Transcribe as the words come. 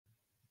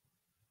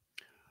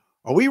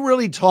Are we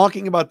really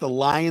talking about the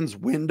Lions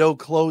window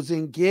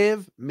closing?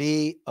 Give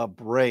me a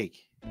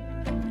break.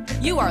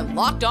 You are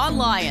Locked On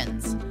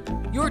Lions,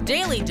 your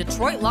daily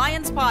Detroit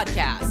Lions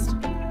podcast.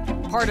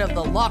 Part of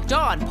the Locked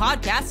On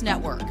Podcast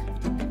Network,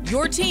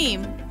 your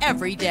team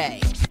every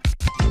day.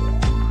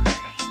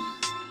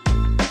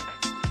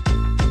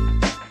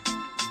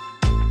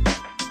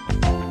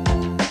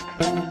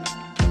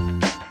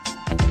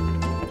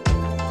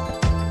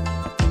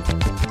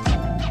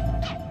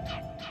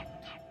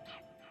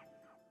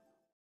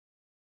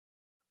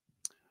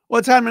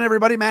 What's happening,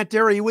 everybody? Matt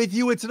Dery with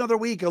you. It's another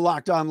week of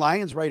Locked On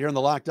Lions right here on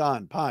the Locked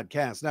On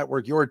Podcast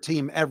Network, your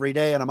team every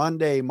day on a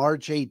Monday,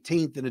 March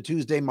 18th and a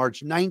Tuesday,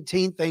 March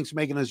 19th. Thanks for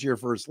making us your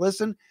first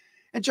listen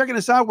and checking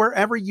us out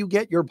wherever you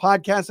get your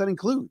podcast. That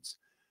includes,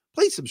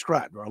 please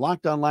subscribe to our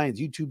Locked On Lions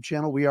YouTube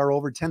channel. We are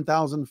over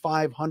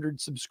 10,500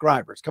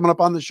 subscribers. Coming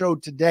up on the show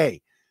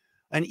today,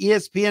 an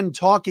ESPN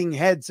talking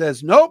head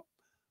says, nope,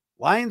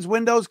 Lions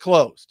window's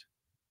closed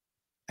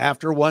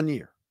after 1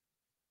 year.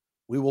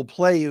 We will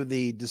play you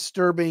the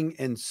disturbing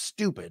and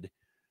stupid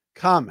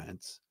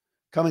comments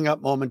coming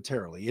up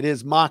momentarily. It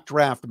is Mock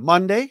Draft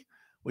Monday.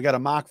 We got a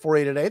mock for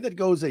you today that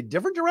goes a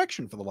different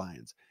direction for the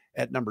Lions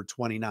at number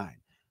 29.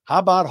 How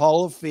about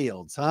Hall of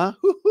Fields, huh?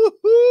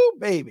 Hoo,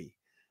 baby.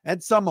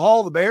 That's some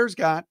haul the Bears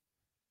got.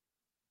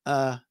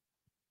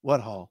 What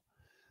haul?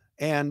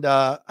 And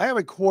I have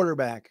a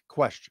quarterback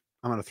question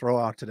I'm going to throw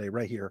out today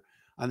right here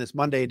on this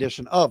Monday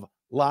edition of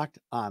Locked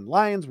On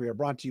Lions. We are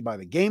brought to you by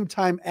the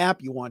Gametime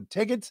app. You want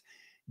tickets?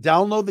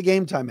 Download the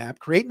Gametime app,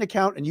 create an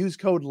account, and use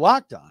code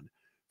LOCKEDON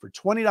for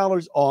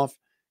 $20 off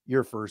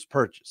your first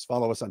purchase.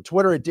 Follow us on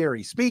Twitter at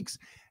Dery Speaks,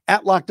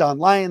 at Locked On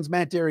Lions,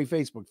 Matt Dery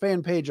Facebook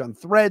fan page, on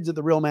Threads at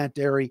The Real Matt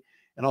Dery,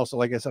 and also,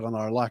 like I said, on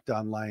our Locked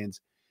On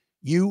Lions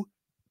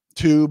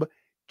YouTube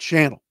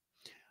channel.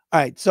 All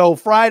right, so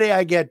Friday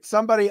I get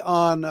somebody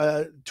on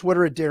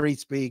Twitter at Dery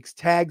Speaks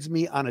tags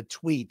me on a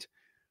tweet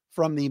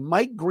from the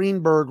Mike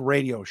Greenberg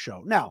radio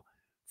show. Now,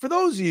 for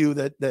those of you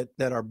that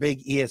are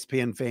big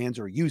ESPN fans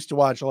or used to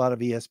watch a lot of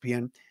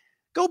ESPN,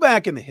 go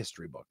back in the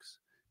history books.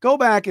 Go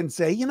back and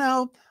say,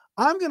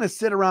 I'm going to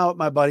sit around with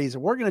my buddies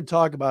and we're going to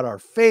talk about our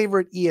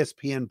favorite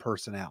ESPN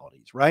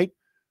personalities, right?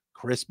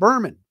 Chris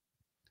Berman,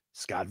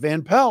 Scott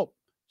Van Pelt,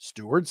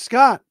 Stuart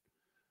Scott,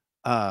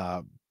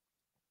 John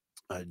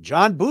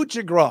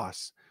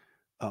Buccigross,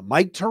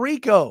 Mike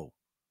Tirico,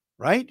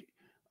 right?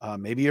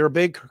 Maybe you're a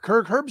big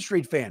Kirk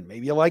Herbstreit fan.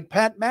 Maybe you like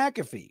Pat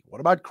McAfee. What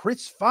about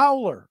Chris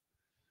Fowler?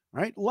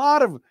 Right? A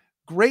lot of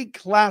great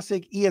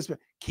classic ESPN.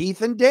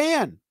 Keith and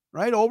Dan,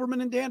 right?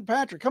 Olbermann and Dan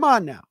Patrick. Come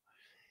on now.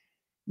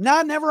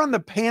 Never on the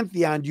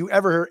Pantheon do you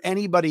ever hear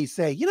anybody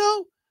say,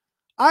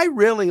 I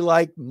really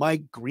like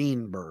Mike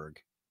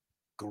Greenberg.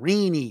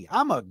 Greeny.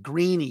 I'm a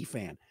Greeny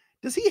fan.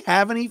 Does he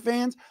have any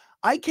fans?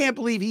 I can't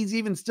believe he's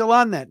even still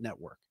on that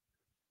network.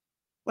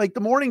 Like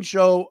the morning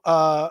show,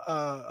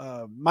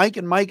 Mike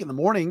and Mike in the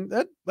morning,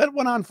 that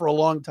went on for a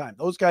long time.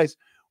 Those guys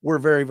were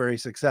very, very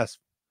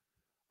successful.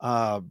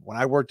 When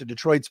I worked at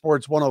Detroit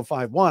Sports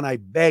 105.1, I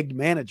begged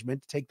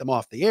management to take them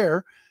off the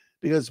air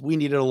because we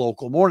needed a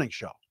local morning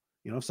show.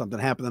 If something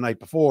happened the night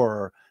before,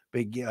 or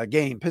big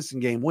game, Piston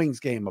game,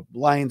 Wings game,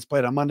 Lions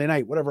played on Monday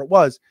night, whatever it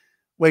was,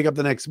 wake up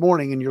the next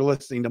morning and you're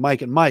listening to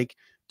Mike and Mike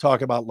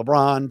talk about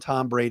LeBron,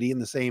 Tom Brady, and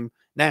the same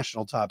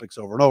national topics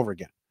over and over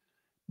again.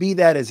 Be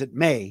that as it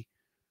may,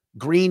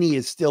 Greeny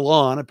is still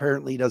on.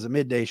 Apparently he does a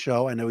midday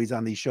show. I know he's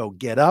on the show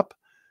Get Up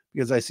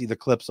because I see the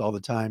clips all the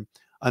time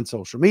on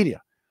social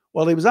media.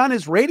 Well, he was on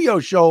his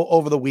radio show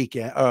over the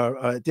weekend,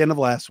 at the end of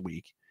last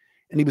week,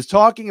 and he was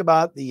talking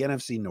about the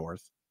NFC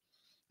North.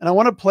 And I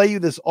want to play you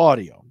this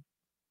audio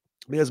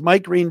because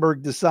Mike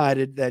Greenberg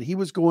decided that he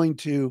was going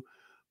to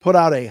put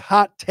out a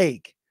hot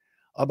take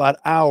about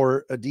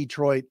our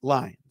Detroit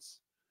Lions.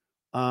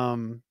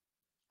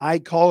 I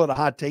call it a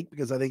hot take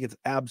because I think it's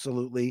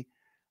absolutely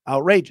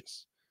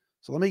outrageous.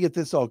 So let me get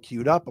this all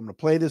queued up. I'm going to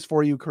play this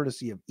for you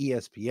courtesy of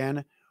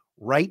ESPN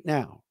right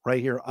now,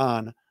 right here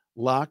on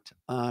Locked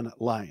On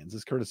Lions.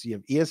 It's courtesy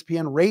of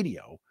ESPN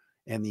Radio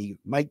and the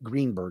Mike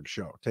Greenberg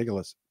Show. Take a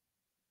listen.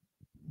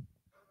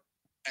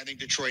 I think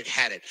Detroit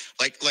had it,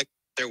 like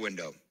their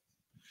window.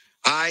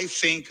 I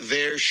think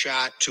their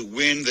shot to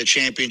win the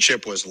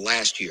championship was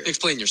last year.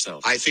 Explain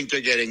yourself. I think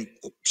they're getting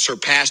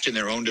surpassed in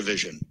their own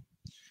division.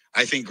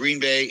 I think Green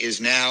Bay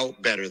is now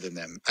better than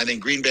them. I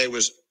think Green Bay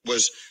was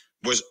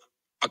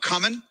a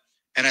coming,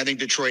 and I think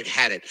Detroit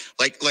had it.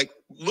 Like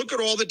look at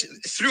all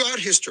throughout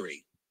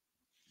history.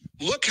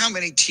 Look how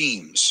many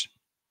teams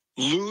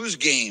lose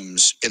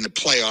games in the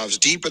playoffs,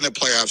 deep in the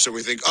playoffs, that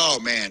we think, oh,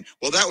 man,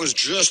 well, that was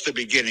just the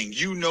beginning.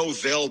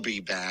 They'll be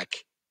back.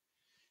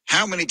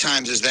 How many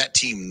times is that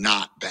team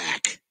not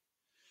back?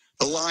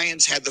 The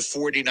Lions had the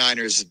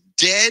 49ers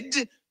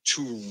dead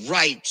to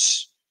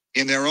rights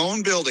in their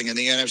own building in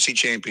the NFC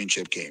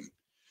Championship game.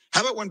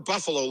 How about when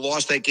Buffalo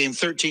lost that game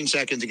 13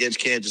 seconds against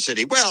Kansas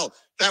City? Well,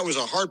 that was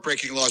a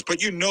heartbreaking loss,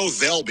 but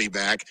they'll be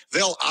back.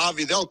 They'll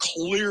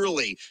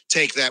clearly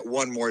take that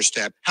one more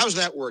step. How's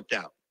that worked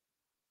out?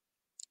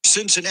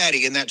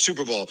 Cincinnati in that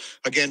Super Bowl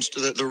against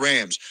the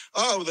Rams.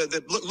 Oh,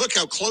 look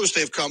how close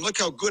they've come. Look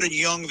how good and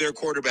young their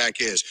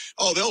quarterback is.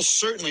 Oh, they'll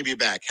certainly be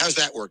back. How's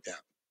that worked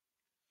out?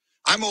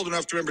 I'm old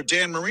enough to remember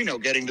Dan Marino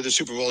getting to the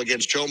Super Bowl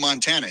against Joe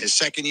Montana, his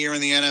second year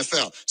in the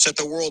NFL, set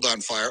the world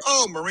on fire.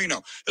 Oh,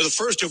 Marino, the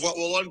first of what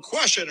will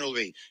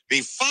unquestionably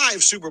be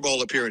 5 Super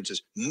Bowl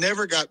appearances.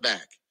 Never got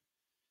back.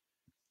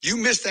 You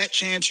missed that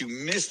chance. You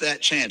missed that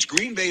chance.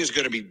 Green Bay is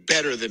going to be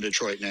better than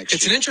Detroit next year.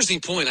 It's an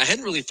interesting point. I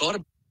hadn't really thought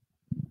of.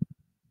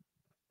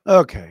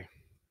 Okay.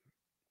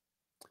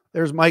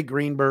 There's Mike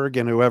Greenberg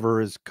and whoever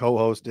his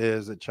co-host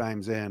is that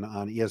chimes in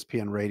on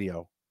ESPN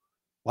radio.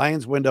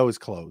 Lions window is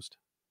closed,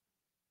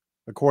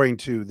 according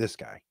to this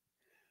guy.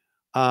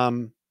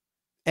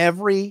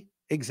 Every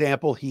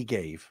example he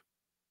gave,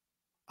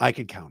 I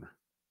could counter.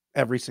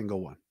 Every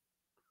single one.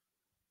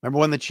 Remember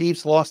when the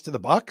Chiefs lost to the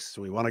Bucks?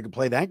 We want to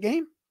play that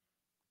game?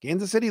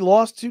 Kansas City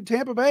lost to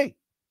Tampa Bay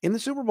in the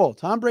Super Bowl.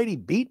 Tom Brady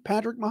beat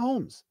Patrick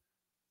Mahomes.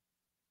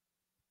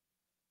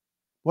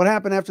 What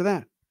happened after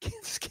that?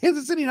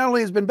 Kansas City not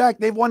only has been back,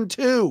 they've won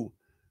 2.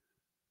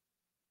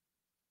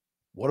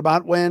 What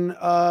about when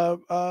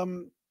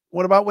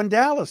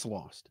Dallas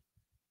lost?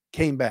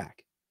 Came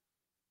back.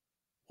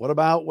 What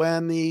about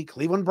when the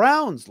Cleveland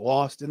Browns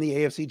lost in the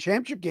AFC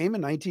Championship game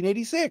in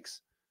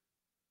 1986?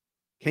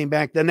 Came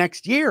back the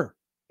next year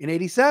in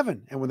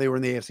 87 and when they were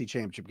in the AFC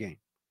Championship game.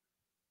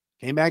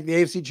 Came back the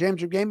AFC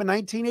Championship game in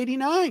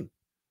 1989. I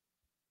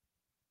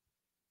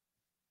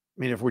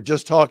mean, if we're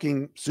just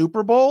talking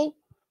Super Bowl,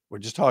 we're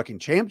just talking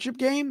championship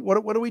game, what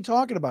are we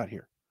talking about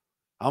here?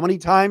 How many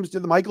times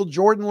did the Michael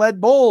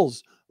Jordan-led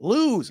Bulls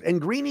lose? And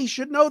Greeny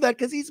should know that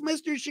because he's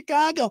Mr.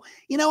 Chicago.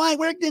 You know, I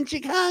worked in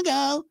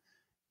Chicago.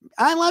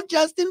 I love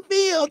Justin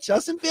Fields.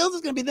 Justin Fields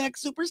is going to be the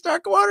next superstar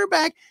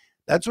quarterback.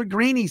 That's what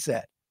Greeny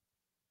said.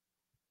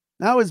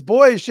 Now his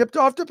boy is shipped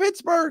off to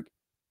Pittsburgh.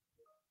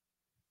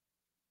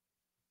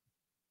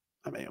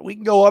 I mean, we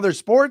can go other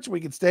sports.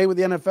 We can stay with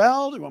the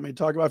NFL. Do you want me to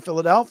talk about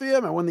Philadelphia?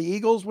 I mean, when the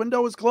Eagles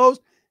window was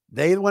closed,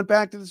 they went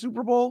back to the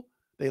Super Bowl.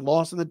 They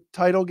lost in the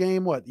title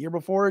game, the year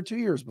before or 2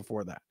 years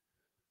before that?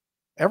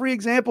 Every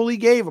example he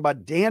gave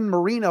about Dan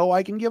Marino,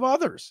 I can give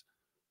others.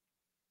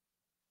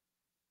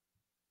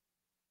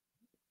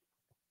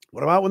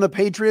 What about when the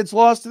Patriots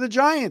lost to the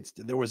Giants?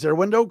 Was their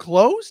window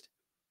closed?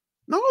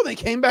 No, they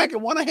came back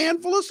and won a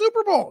handful of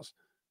Super Bowls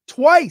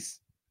twice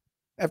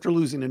after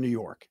losing to New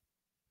York.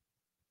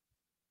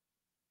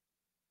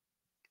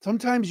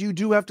 Sometimes you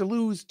do have to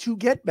lose to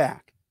get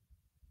back.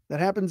 That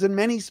happens in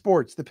many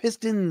sports. The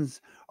Pistons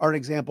are an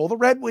example. The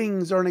Red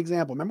Wings are an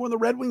example. Remember when the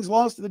Red Wings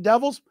lost to the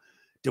Devils?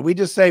 Did we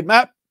just say,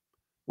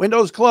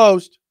 window's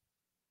closed?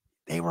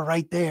 They were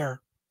right there.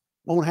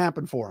 Won't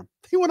happen for them.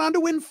 They went on to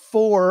win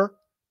 4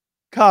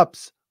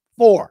 cups.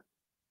 4.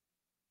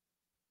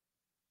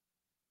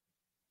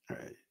 All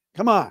right.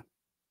 Come on.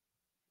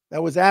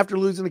 That was after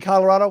losing to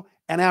Colorado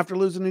and after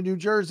losing to New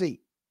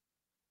Jersey.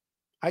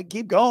 I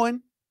keep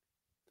going.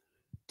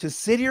 To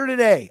sit here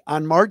today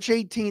on March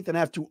 18th and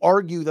have to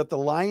argue that the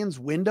Lions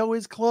window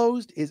is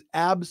closed is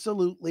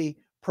absolutely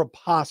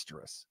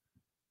preposterous.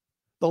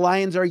 The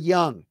Lions are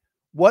young.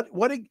 What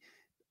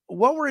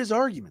were his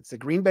arguments? That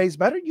Green Bay's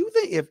better? You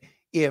think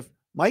if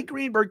Mike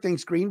Greenberg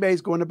thinks Green Bay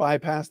is going to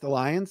bypass the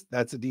Lions,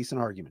 that's a decent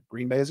argument.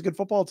 Green Bay is a good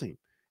football team.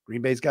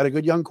 Green Bay's got a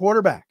good young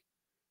quarterback.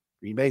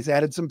 Green Bay's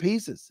added some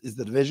pieces. Is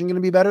the division going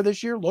to be better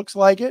this year? Looks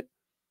like it.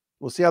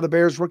 We'll see how the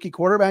Bears rookie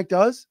quarterback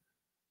does.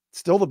 It's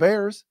still the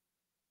Bears.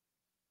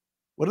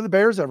 What do the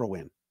Bears ever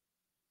win?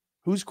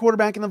 Who's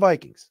quarterback in the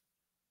Vikings?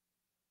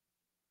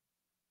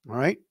 All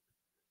right.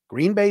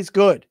 Green Bay's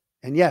good.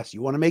 And yes,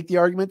 you want to make the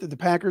argument that the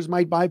Packers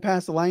might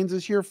bypass the Lions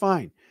this year?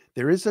 Fine.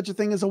 There is such a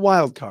thing as a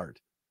wild card.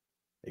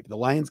 Maybe the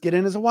Lions get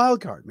in as a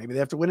wild card. Maybe they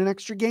have to win an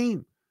extra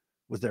game.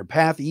 Was their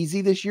path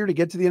easy this year to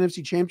get to the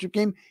NFC Championship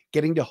game?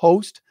 Getting to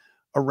host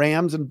a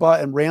Rams and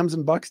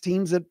Bucks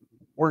teams that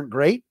weren't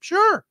great?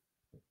 Sure.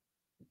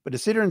 But to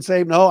sit here and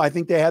say, no, I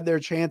think they had their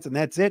chance and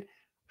that's it.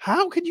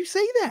 How could you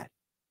say that?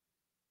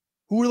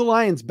 Who are the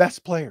Lions'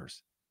 best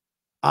players?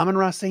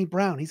 Amon-Ra St.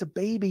 Brown. He's a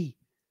baby.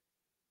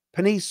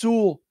 Penei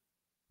Sewell,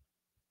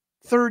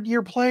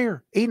 third-year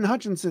player. Aiden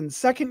Hutchinson,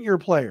 second-year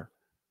player.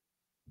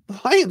 The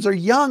Lions are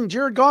young.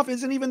 Jared Goff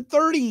isn't even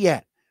 30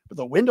 yet. But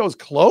the window's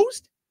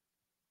closed?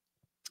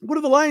 What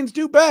do the Lions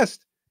do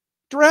best?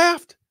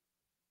 Draft.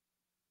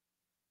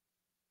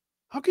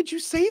 How could you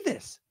say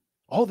this?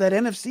 Oh, that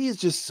NFC is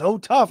just so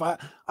tough. I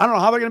don't know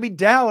how they're going to beat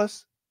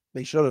Dallas.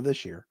 They should have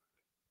this year.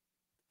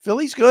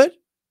 Philly's good.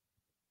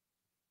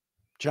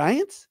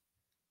 Giants,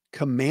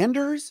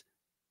 Commanders,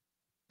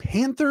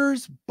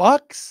 Panthers,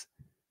 Bucks.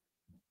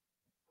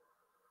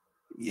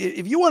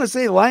 If you want to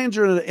say the Lions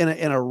are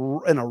in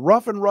a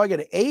rough and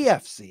rugged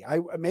AFC,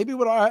 maybe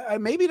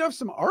you'd have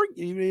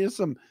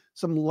some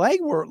some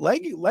leg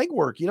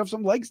work. You'd have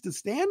some legs to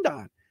stand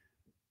on.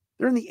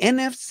 They're in the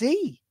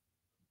NFC.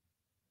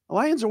 The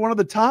Lions are one of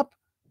the top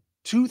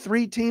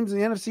 2-3 teams in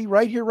the NFC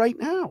right here, right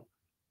now.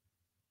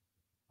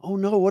 Oh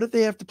no, what if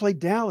they have to play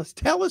Dallas?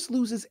 Dallas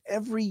loses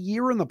every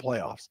year in the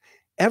playoffs.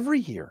 Every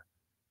year.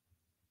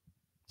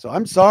 So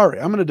I'm sorry.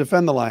 I'm going to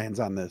defend the Lions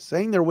on this.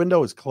 Saying their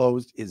window is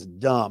closed is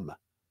dumb.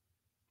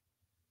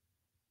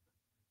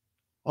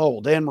 Oh,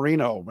 well, Dan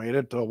Marino made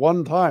it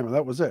one time, and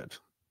that was it.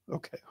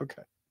 Okay.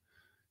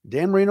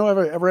 Dan Marino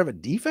ever have a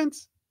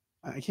defense?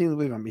 I can't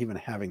believe I'm even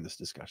having this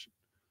discussion.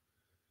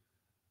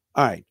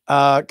 All right.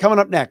 Coming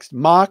up next,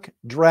 Mock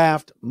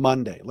Draft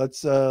Monday.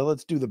 Let's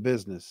do the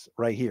business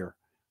right here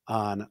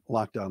on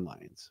Locked On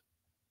Lions.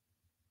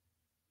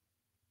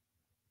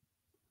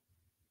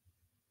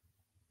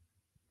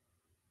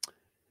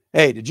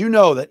 Hey, did you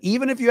know that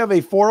even if you have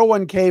a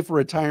 401k for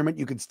retirement,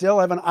 you can still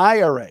have an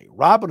IRA?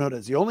 Robinhood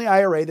is the only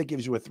IRA that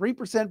gives you a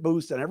 3%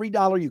 boost on every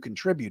dollar you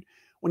contribute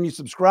when you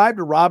subscribe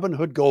to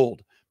Robinhood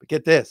Gold. But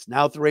get this,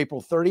 now through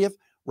April 30th,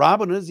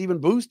 Robinhood is even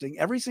boosting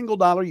every single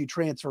dollar you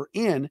transfer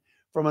in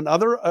from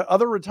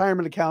other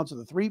retirement accounts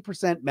with a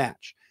 3%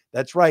 match.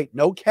 That's right,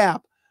 no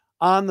cap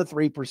on the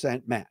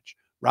 3% match.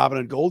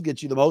 Robinhood Gold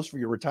gets you the most for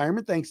your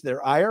retirement thanks to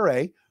their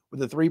IRA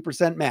with a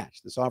 3%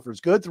 match. This offer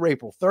is good through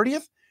April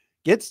 30th.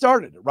 Get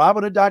started at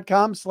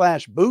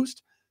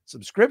Robinhood.com/boost.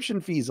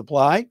 Subscription fees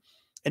apply.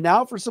 And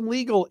now for some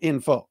legal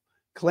info.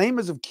 Claim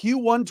as of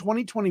Q1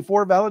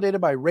 2024 validated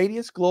by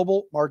Radius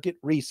Global Market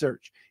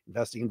Research.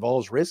 Investing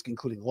involves risk,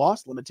 including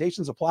loss.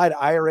 Limitations apply to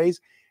IRAs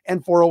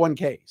and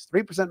 401ks.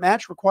 3%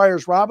 match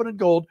requires Robinhood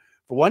Gold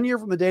for 1 year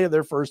from the date of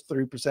their first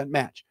 3%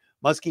 match.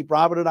 Must keep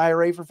Robinhood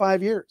IRA for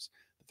 5 years.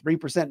 The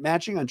 3%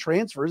 matching on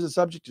transfers is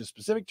subject to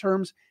specific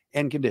terms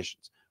and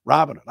conditions.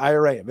 Robinhood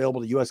IRA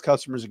available to U.S.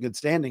 customers in good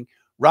standing.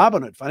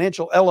 Robinhood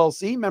Financial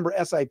LLC, member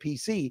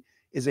SIPC,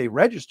 is a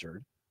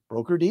registered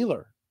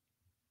broker-dealer.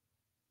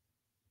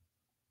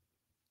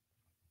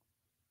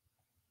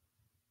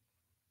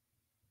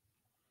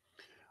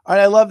 All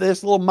right, I love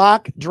this little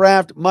Mock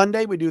Draft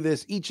Monday. We do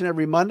this each and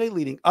every Monday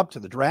leading up to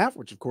the draft,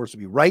 which, of course, will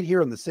be right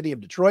here in the city of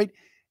Detroit,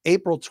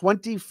 April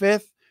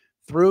 25th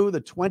through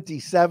the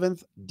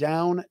 27th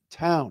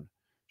downtown.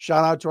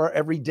 Shout out to our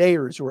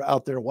everydayers who are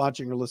out there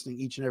watching or listening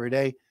each and every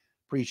day.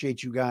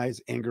 Appreciate you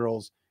guys and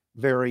girls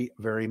very,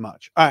 very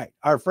much. All right.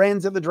 Our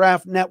friends at the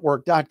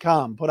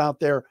draftnetwork.com put out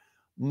their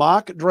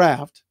mock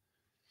draft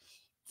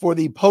for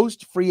the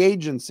post free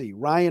agency.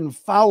 Ryan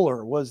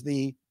Fowler was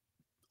the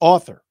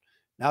author.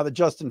 Now that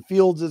Justin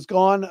Fields is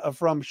gone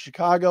from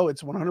Chicago,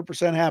 it's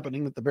 100%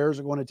 happening that the Bears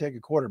are going to take a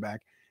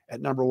quarterback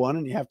at number 1.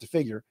 And you have to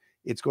figure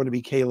it's going to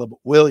be Caleb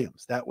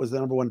Williams. That was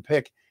the number 1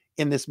 pick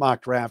in this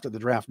mock draft at the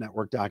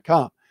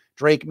draftnetwork.com.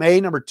 Drake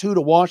May, number 2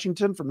 to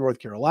Washington from North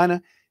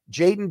Carolina.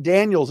 Jaden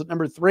Daniels at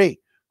number 3.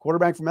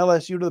 Quarterback from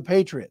LSU to the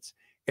Patriots.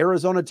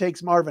 Arizona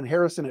takes Marvin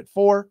Harrison at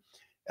 4.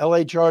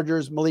 LA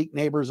Chargers, Malik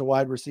Neighbors, a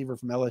wide receiver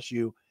from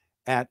LSU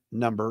at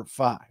number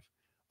 5.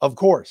 Of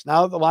course,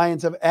 now that the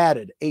Lions have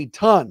added a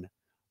ton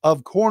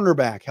of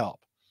cornerback help.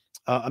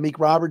 Amik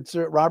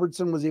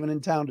Robertson was even in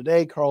town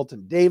today.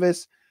 Carlton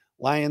Davis.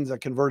 Lions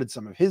converted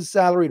some of his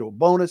salary to a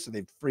bonus, so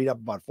they've freed up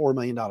about $4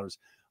 million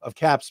of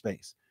cap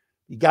space.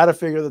 You got to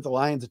figure that the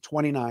Lions at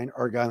 29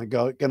 are going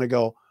to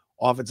go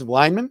offensive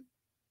lineman,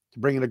 to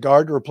bring in a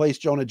guard to replace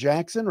Jonah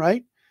Jackson,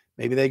 right?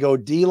 Maybe they go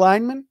D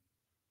lineman,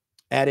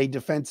 add a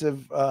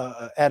defensive,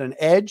 add an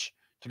edge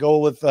to go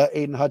with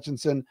Aiden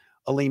Hutchinson,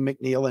 Aleem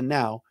McNeil, and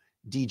now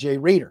DJ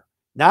Reader.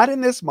 Not in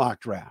this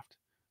mock draft.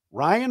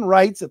 Ryan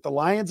writes that the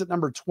Lions at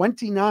number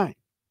 29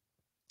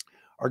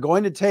 are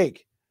going to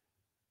take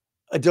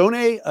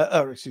Adonai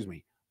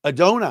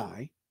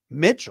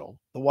Mitchell,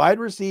 the wide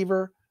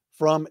receiver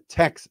from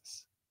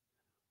Texas.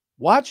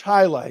 Watch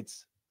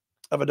highlights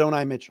of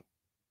Adonai Mitchell.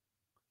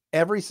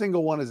 Every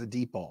single one is a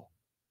deep ball.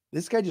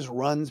 This guy just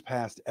runs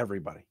past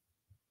everybody.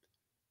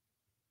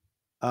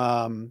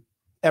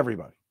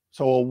 Everybody.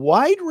 So a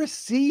wide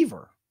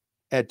receiver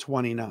at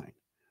 29.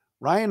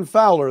 Ryan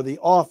Fowler, the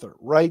author,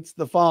 writes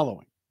the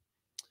following.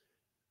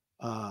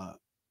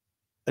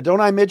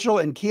 Adonai Mitchell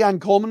and Keon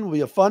Coleman will be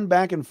a fun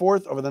back and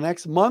forth over the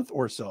next month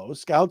or so.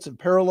 Scouts have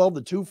paralleled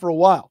the two for a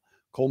while.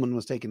 Coleman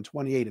was taken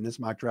 28 in this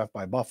mock draft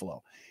by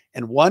Buffalo.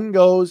 And one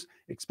goes,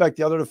 expect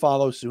the other to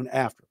follow soon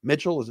after.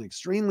 Mitchell is an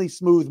extremely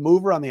smooth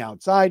mover on the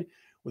outside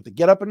with the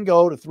get up and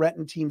go to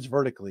threaten teams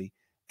vertically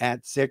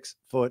at 6'2".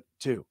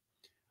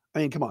 I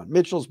mean, come on.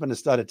 Mitchell's been a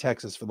stud at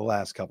Texas for the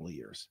last couple of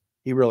years.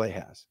 He really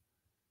has.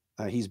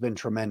 He's been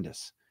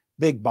tremendous.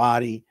 Big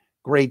body,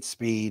 great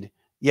speed.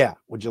 Yeah.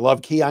 Would you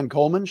love Keon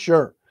Coleman?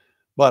 Sure.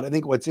 But I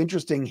think what's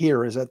interesting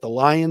here is that the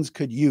Lions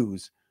could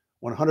use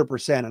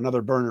 100%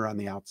 another burner on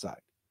the outside.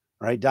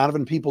 All right.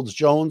 Donovan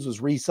Peoples-Jones was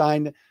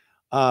re-signed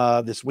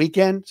this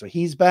weekend, so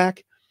he's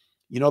back.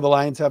 You know the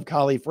Lions have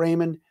Khalif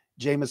Raymond,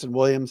 Jamison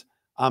Williams,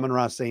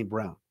 Amon-Ra St.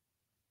 Brown,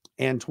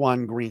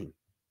 Antoine Green.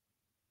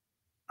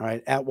 All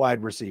right, at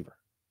wide receiver.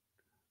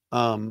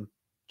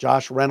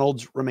 Josh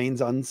Reynolds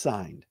remains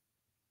unsigned.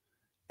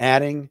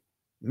 Adding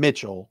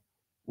Mitchell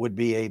would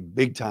be a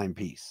big-time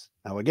piece.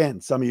 Now,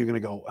 again, some of you are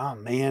going to go, oh,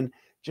 man,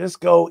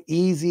 just go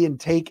easy and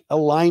take a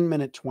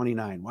lineman at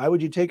 29. Why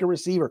would you take a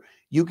receiver?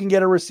 You can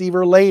get a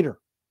receiver later.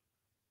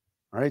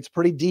 All right, it's a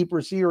pretty deep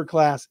receiver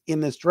class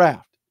in this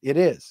draft. It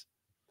is.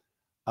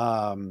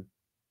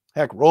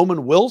 Heck,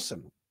 Roman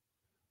Wilson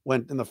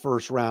went in the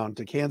first round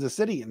to Kansas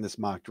City in this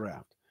mock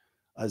draft.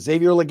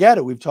 Xavier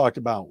Legetta, we've talked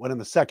about, went in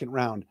the second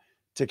round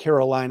to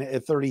Carolina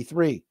at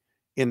 33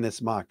 in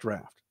this mock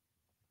draft.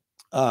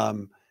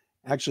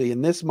 Actually,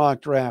 in this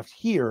mock draft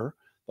here,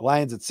 the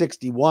Lions at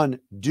 61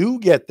 do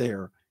get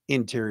their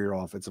interior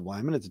offensive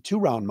lineman. It's a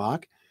 2-round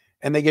mock,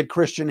 and they get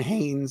Christian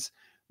Haynes,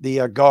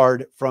 the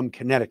guard from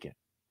Connecticut.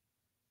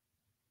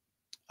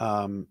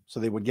 So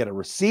they would get a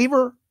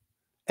receiver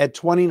at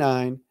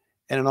 29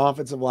 and an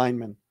offensive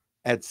lineman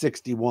at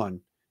 61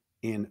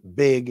 in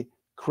big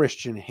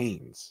Christian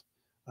Haynes.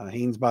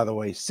 Haynes, by the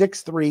way,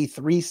 6'3",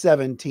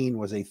 317,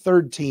 was a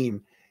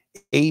third-team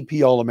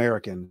AP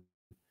All-American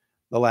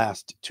the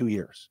last 2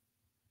 years.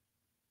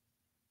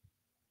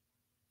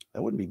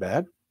 That wouldn't be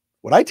bad.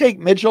 Would I take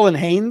Mitchell and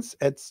Haynes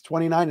at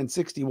 29 and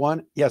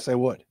 61? Yes, I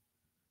would.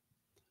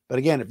 But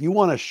again, if you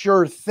want a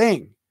sure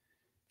thing,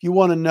 if you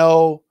want to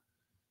know,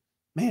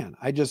 man,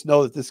 I just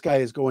know that this guy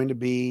is going to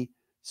be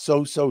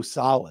so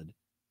solid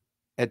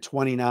at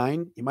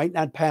 29, you might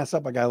not pass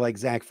up a guy like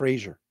Zach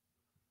Frazier,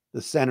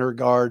 the center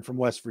guard from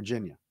West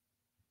Virginia,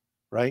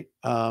 right?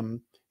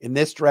 In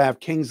this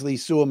draft, Kingsley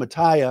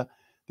Suamataia,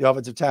 the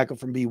offensive tackle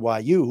from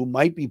BYU, who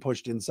might be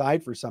pushed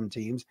inside for some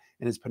teams,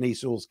 and his Penei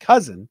Sewell's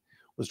cousin,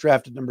 was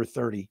drafted number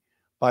 30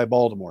 by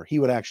Baltimore. He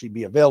would actually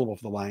be available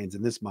for the Lions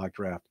in this mock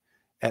draft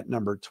at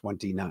number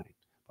 29.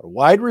 But a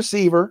wide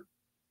receiver,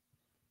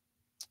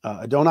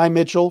 Adonai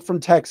Mitchell from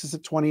Texas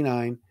at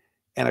 29,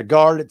 and a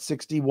guard at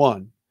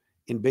 61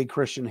 in big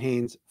Christian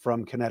Haynes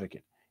from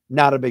Connecticut.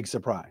 Not a big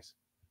surprise.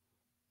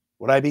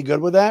 Would I be good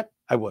with that?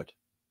 I would.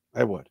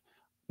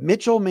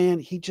 Mitchell,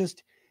 man,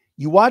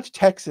 you watch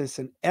Texas,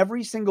 and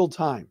every single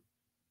time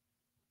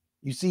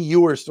you see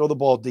Ewers throw the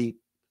ball deep,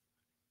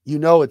 you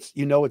know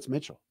it's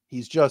Mitchell.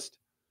 He's just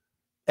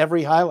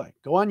every highlight.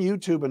 Go on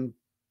YouTube and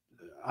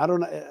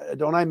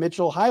Adonai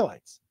Mitchell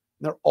highlights.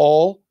 They're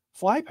all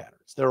fly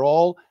patterns. They're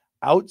all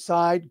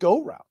outside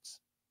go routes.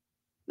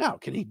 Now,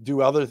 can he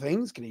do other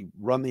things? Can he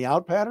run the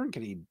out pattern?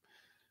 Can he,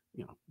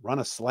 run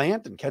a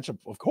slant and catch up?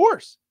 Of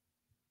course.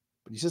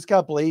 But he's just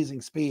got blazing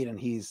speed, and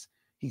he's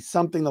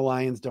something the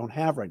Lions don't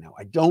have right now.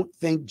 I don't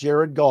think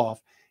Jared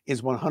Goff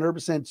is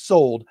 100%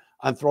 sold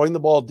on throwing the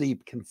ball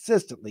deep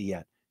consistently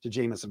yet to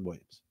Jamison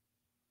Williams.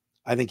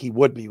 I think he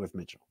would be with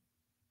Mitchell.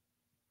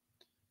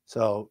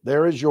 So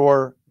there is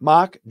your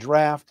mock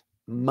draft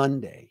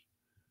Monday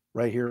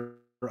right here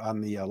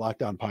on the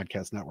Locked On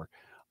Podcast Network.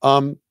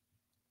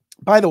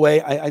 By the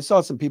way, I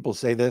saw some people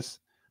say this.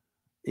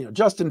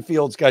 Justin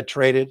Fields got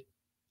traded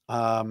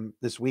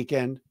this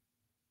weekend,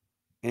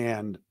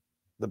 and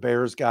the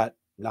Bears got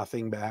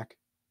nothing back.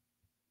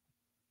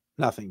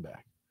 Nothing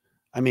back.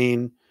 I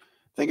mean,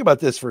 think about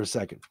this for a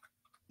second.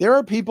 There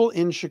are people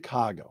in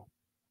Chicago,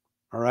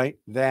 all right,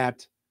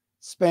 that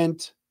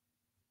spent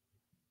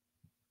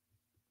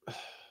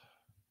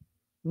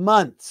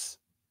months,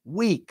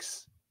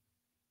 weeks,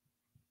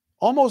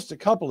 almost a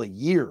couple of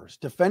years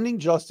defending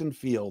Justin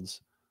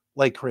Fields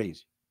like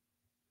crazy.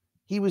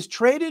 He was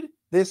traded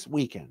this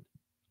weekend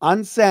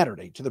on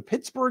Saturday to the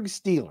Pittsburgh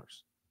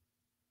Steelers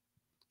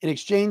in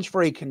exchange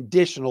for a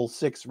conditional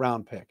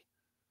 6th-round pick.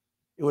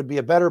 It would be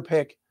a better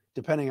pick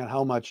depending on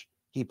how much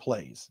he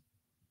plays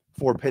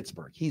for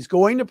Pittsburgh. He's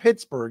going to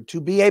Pittsburgh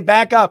to be a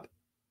backup.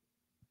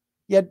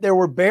 Yet there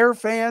were Bear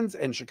fans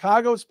and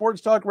Chicago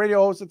sports talk radio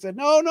hosts that said,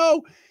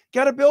 no,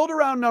 got to build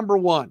around number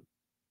one.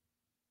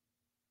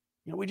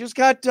 We just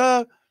got,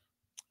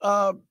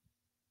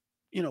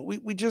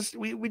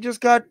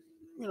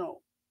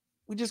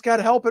 we just got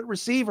help at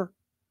receiver.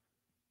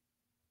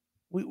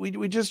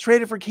 We just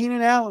traded for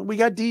Keenan Allen. We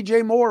got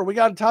DJ Moore. We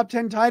got a top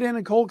 10 tight end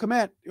and Cole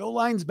Kmet. The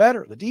O-line's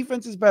better. The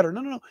defense is better.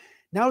 No.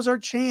 Now's our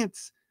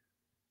chance.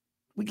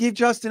 We gave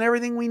Justin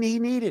everything he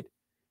needed.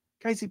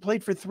 Guys, he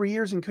played for 3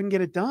 years and couldn't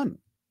get it done.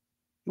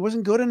 He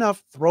wasn't good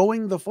enough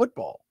throwing the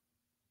football.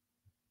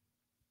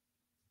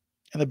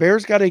 And the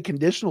Bears got a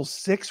conditional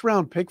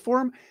 6th-round pick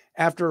for him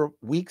after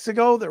weeks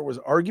ago. There was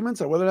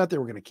arguments on whether or not they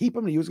were going to keep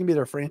him and he was going to be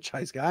their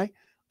franchise guy.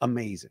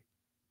 Amazing.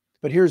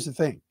 But here's the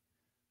thing.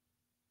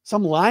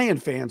 Some Lion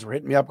fans were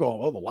hitting me up going,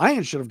 well, the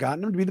Lions should have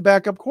gotten him to be the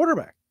backup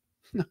quarterback.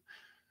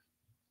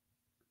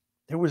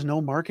 There was no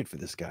market for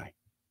this guy.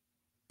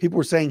 People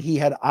were saying he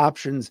had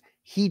options.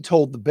 He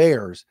told the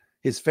Bears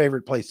his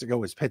favorite place to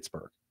go is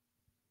Pittsburgh.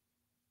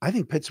 I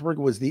think Pittsburgh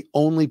was the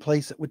only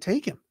place that would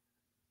take him.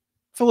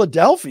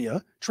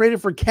 Philadelphia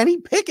traded for Kenny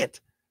Pickett.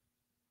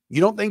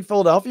 You don't think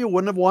Philadelphia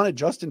wouldn't have wanted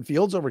Justin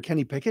Fields over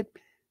Kenny Pickett?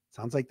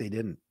 Sounds like they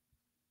didn't.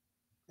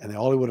 And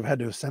all he would have had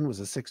to send was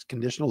a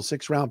conditional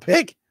 6th-round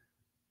pick.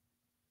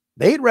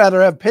 They'd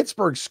rather have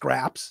Pittsburgh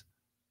scraps.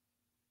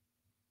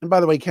 And by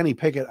the way, Kenny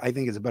Pickett, I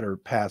think, is a better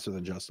passer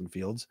than Justin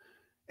Fields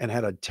and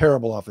had a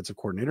terrible offensive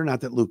coordinator.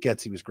 Not that Luke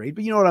Getsy was great,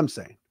 but you know what I'm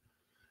saying.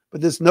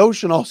 But this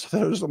notion also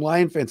that there's some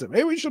Lion fans that,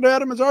 hey, we should have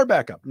had him as our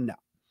backup. No.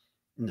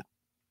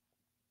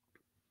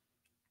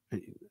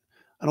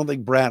 I don't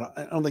think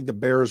the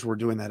Bears were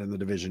doing that in the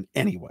division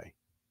anyway.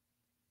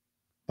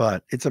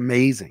 But it's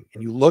amazing.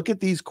 And you look at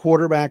these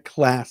quarterback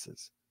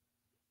classes,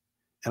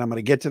 and I'm going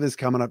to get to this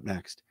coming up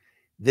next.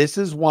 This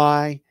is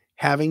why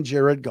having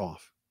Jared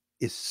Goff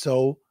is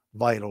so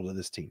vital to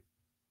this team.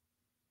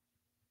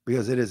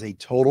 because it is a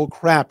total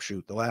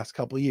crapshoot the last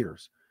couple of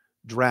years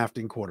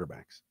drafting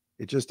quarterbacks.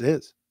 It just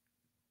is.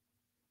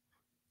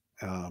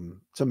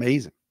 It's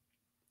amazing.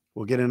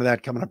 We'll get into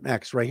that coming up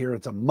next right here.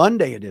 It's a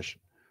Monday edition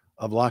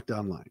of Locked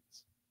On Lions.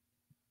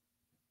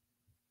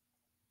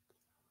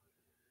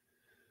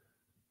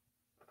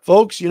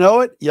 Folks, you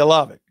know it, you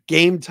love it.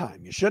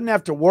 Gametime. You shouldn't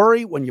have to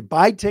worry when you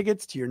buy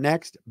tickets to your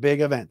next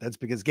big event. That's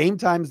because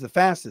Gametime is the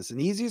fastest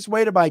and easiest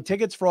way to buy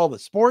tickets for all the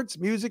sports,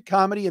 music,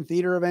 comedy, and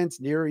theater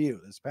events near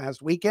you. This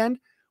past weekend,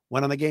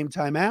 went on the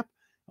Gametime app.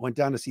 I went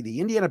down to see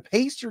the Indiana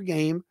Pacers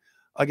game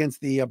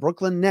against the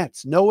Brooklyn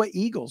Nets, Noah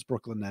Eagles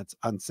Brooklyn Nets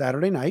on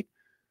Saturday night.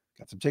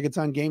 Got some tickets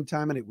on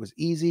Gametime, and it was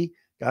easy.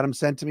 Got them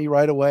sent to me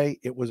right away.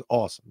 It was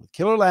awesome. With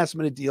killer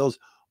last-minute deals,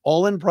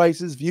 all-in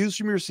prices, views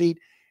from your seat,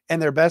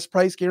 and their best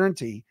price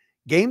guarantee,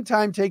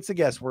 Gametime takes the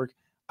guesswork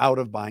out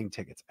of buying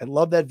tickets. I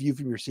love that view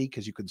from your seat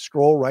because you can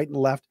scroll right and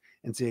left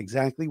and see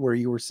exactly where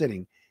you were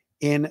sitting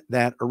in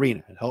that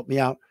arena. It helped me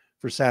out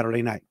for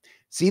Saturday night.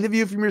 See the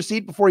view from your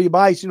seat before you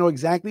buy so you know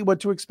exactly what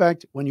to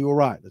expect when you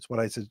arrive. That's what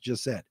I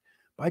just said.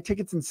 Buy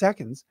tickets in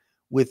seconds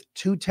with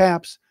 2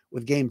 taps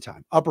with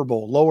Gametime. Upper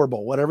bowl, lower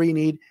bowl, whatever you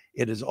need,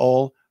 it is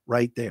all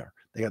right there.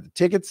 They got the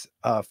tickets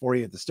for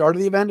you at the start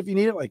of the event if you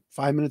need it, like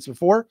 5 minutes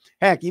before.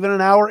 Heck, even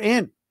an hour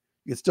in,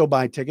 you can still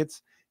buy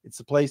tickets. It's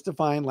the place to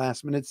find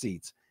last-minute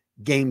seats.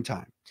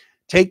 Gametime.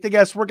 Take the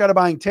guesswork out of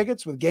buying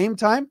tickets with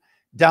Gametime.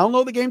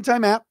 Download the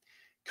Gametime app.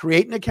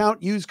 Create an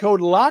account. Use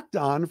code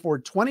LOCKEDON for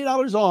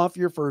 $20 off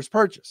your first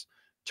purchase.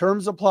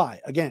 Terms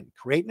apply. Again,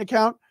 create an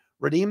account.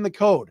 Redeem the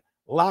code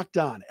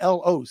LOCKEDON,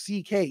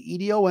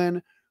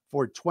 LOCKEDON,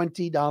 for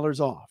 $20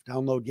 off.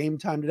 Download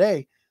Gametime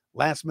today.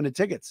 Last-minute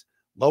tickets.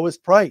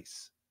 Lowest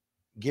price.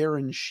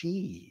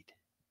 Guaranteed.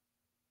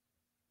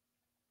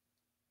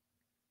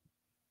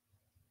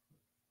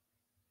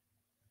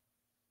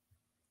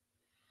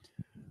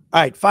 All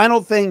right,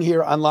 final thing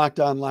here on Locked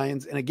On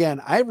Lions. And again,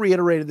 I've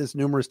reiterated this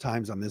numerous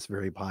times on this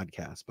very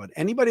podcast, but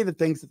anybody that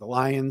thinks that the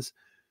Lions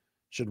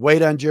should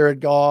wait on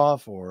Jared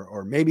Goff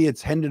or maybe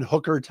it's Hendon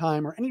Hooker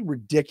time or any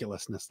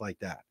ridiculousness like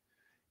that,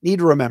 need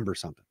to remember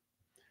something.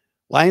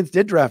 Lions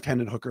did draft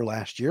Hendon Hooker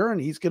last year,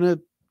 and he's going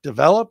to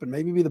develop and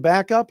maybe be the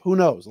backup. Who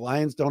knows? The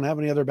Lions don't have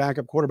any other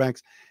backup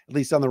quarterbacks, at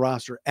least on the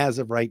roster as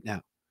of right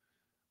now.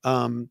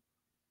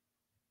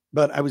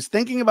 But I was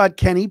thinking about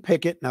Kenny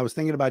Pickett and I was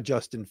thinking about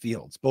Justin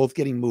Fields, both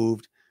getting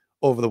moved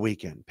over the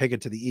weekend.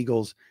 Pickett to the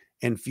Eagles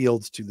and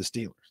Fields to the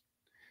Steelers.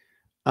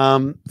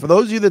 For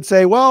those of you that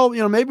say, well,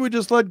 maybe we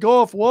just let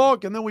Goff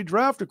walk and then we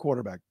draft a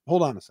quarterback.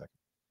 Hold on a second.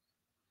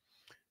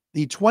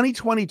 The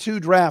 2022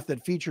 draft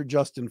that featured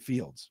Justin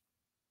Fields,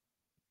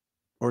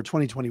 or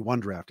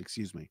 2021 draft,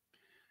 excuse me.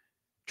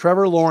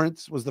 Trevor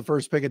Lawrence was the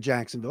first pick at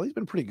Jacksonville. He's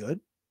been pretty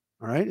good.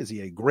 All right. Is he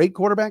a great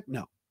quarterback?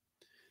 No.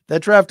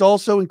 That draft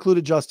also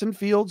included Justin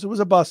Fields, who was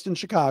a bust in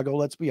Chicago,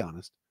 let's be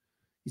honest.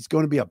 He's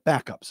going to be a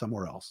backup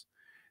somewhere else.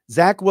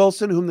 Zach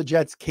Wilson, whom the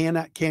Jets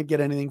can't get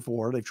anything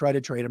for. They've tried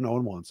to trade him. No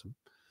one wants him.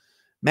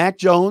 Mac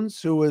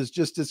Jones, who was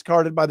just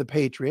discarded by the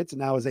Patriots and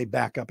now is a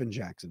backup in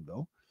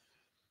Jacksonville.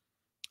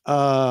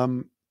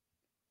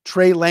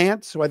 Trey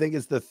Lance, who I think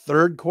is the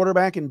 3rd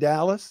quarterback in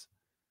Dallas,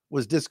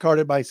 was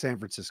discarded by San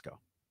Francisco.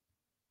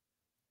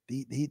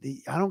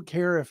 I don't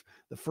care if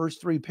the first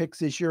 3 picks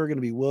this year are going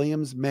to be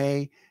Williams,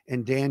 May,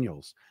 and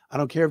Daniels. I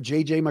don't care if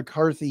J.J.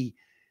 McCarthy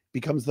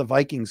becomes the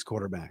Vikings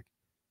quarterback.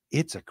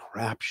 It's a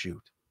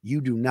crapshoot.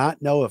 You do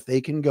not know if they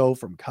can go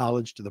from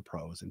college to the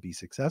pros and be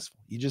successful.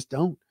 You just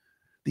don't.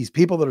 These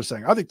people that are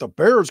saying, I think the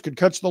Bears could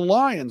catch the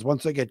Lions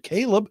once they get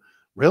Caleb.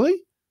 Really?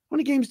 How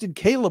many games did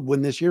Caleb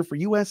win this year for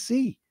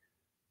USC?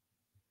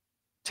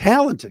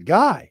 Talented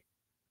guy.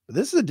 But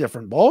this is a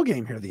different ball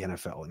game here, the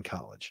NFL and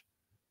college.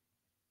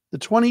 The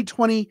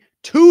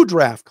 2022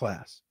 draft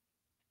class.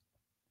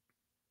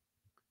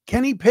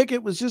 Kenny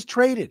Pickett was just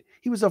traded.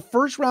 He was a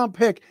first-round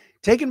pick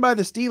taken by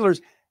the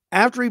Steelers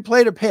after he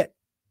played at Pitt.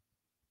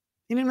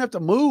 He didn't even have to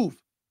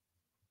move.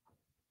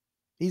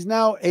 He's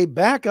now a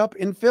backup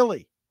in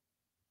Philly.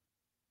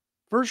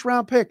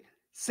 First-round pick.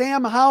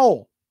 Sam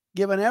Howell,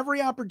 given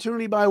every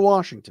opportunity by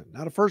Washington,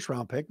 not a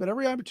first-round pick, but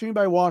every opportunity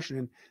by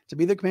Washington to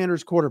be the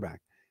Commanders'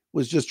 quarterback,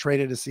 was just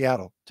traded to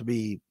Seattle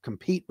to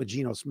compete with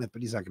Geno Smith,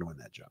 but he's not going to win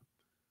that job.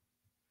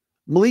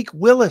 Malik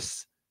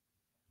Willis,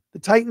 the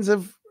Titans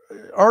have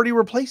already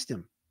replaced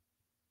him,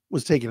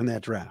 was taken in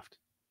that draft.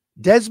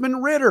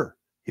 Desmond Ridder,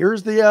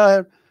 here's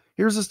the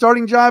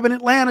starting job in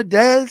Atlanta.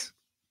 Dez,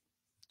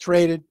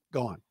 traded,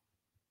 gone.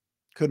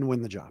 Couldn't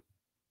win the job.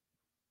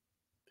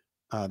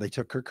 They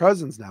took Kirk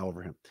Cousins now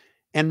over him.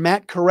 And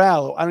Matt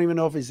Corral, I don't even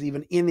know if he's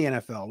even in the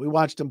NFL. We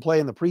watched him play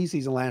in the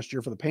preseason last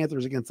year for the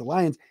Panthers against the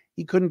Lions.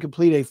 He couldn't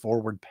complete a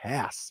forward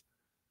pass.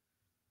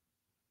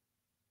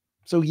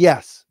 So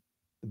yes,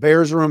 the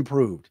Bears are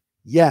improved.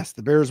 Yes,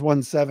 the Bears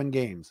won 7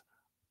 games.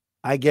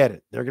 I get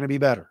it. They're going to be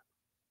better.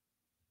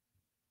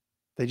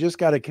 They just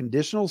got a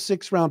conditional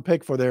 6th-round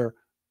pick for their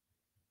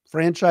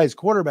franchise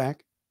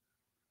quarterback.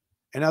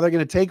 And now they're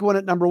going to take one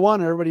at number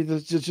 1. Everybody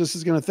just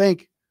is going to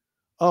think,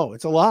 oh,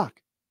 it's a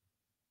lock.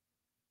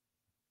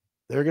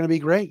 They're going to be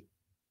great.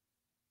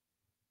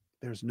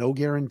 There's no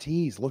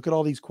guarantees. Look at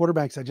all these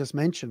quarterbacks I just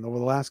mentioned over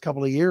the last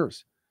couple of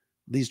years,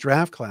 these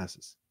draft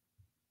classes.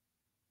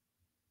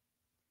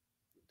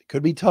 It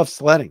could be tough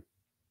sledding.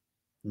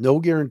 No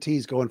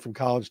guarantees going from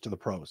college to the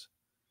pros.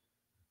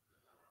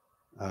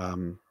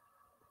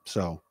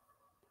 So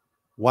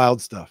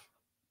wild stuff.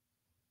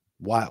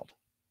 Wild.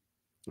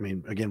 I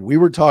mean, again, we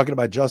were talking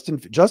about Justin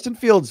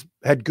Fields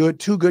had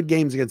two good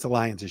games against the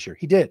Lions this year.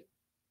 He did.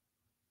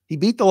 He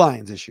beat the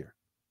Lions this year.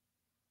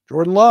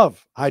 Jordan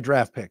Love, high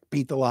draft pick,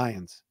 beat the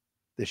Lions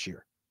this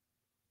year.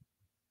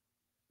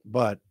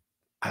 But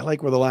I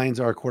like where the Lions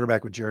are,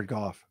 quarterback with Jared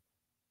Goff.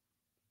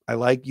 I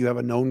like you have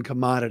a known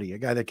commodity, a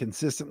guy that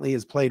consistently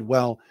has played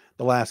well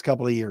the last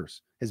couple of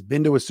years, has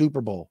been to a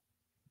Super Bowl.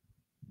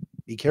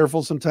 Be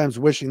careful sometimes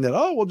wishing that,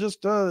 oh, well,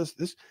 just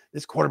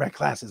this quarterback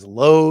class is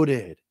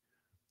loaded.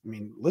 I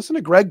mean, listen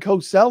to Greg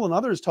Cosell and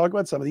others talk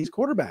about some of these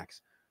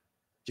quarterbacks.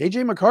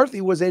 J.J.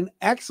 McCarthy was an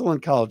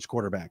excellent college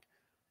quarterback.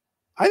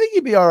 I think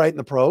he'd be all right in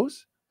the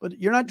pros, but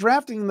you're not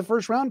drafting in the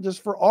first round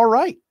just for all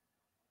right.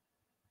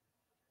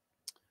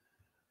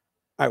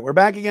 All right, we're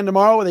back again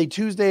tomorrow with a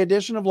Tuesday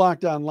edition of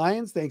Locked On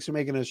Lions. Thanks for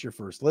making us your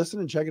first listen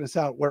and checking us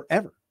out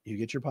wherever you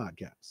get your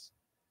podcasts.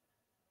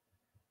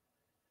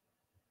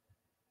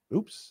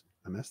 Oops,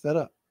 I messed that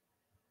up.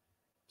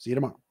 See you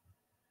tomorrow.